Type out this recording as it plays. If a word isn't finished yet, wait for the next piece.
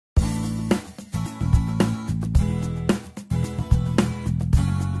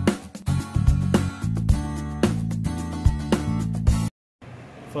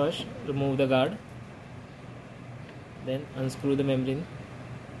First, remove the guard, then unscrew the membrane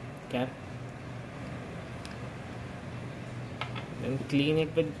cap, then clean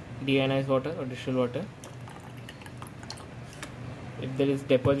it with deionized water or distilled water. If there is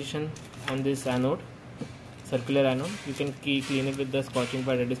deposition on this anode, circular anode, you can clean it with the scotching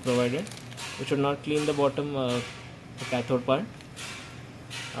pad that is provided. You should not clean the bottom the cathode part.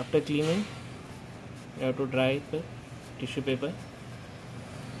 After cleaning, you have to dry it with tissue paper.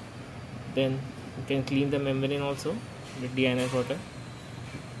 Then you can clean the membrane also with deionized water.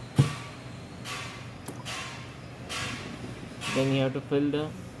 Then you have to fill the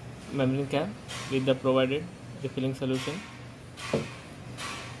membrane cap with the provided refilling solution.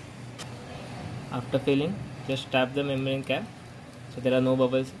 After filling, just tap the membrane cap so there are no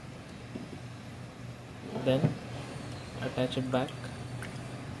bubbles. Then attach it back.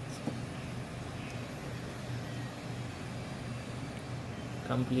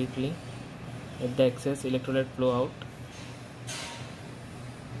 Completely. Let the excess electrolyte flow out.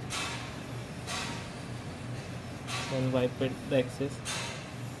 Then wipe it the excess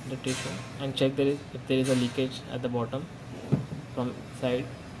the tissue and check if there is a leakage at the bottom from side.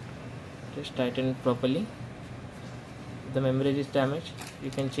 Just tighten it properly. If the membrane is damaged, you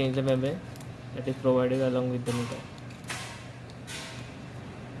can change the membrane that is provided along with the meter.